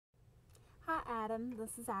Adam,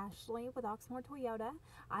 this is Ashley with Oxmoor Toyota.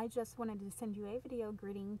 I just wanted to send you a video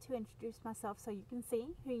greeting to introduce myself so you can see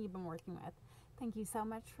who you've been working with. Thank you so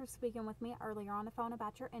much for speaking with me earlier on the phone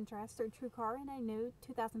about your interest through TrueCar in a new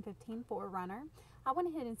 2015 4Runner. I went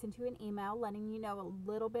ahead and sent you an email letting you know a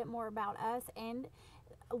little bit more about us and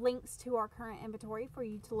links to our current inventory for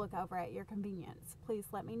you to look over at your convenience. Please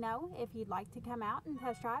let me know if you'd like to come out and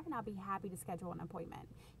test drive, and I'll be happy to schedule an appointment.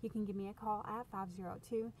 You can give me a call at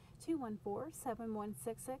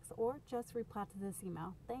 502-214-7166 or just reply to this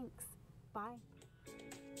email. Thanks. Bye.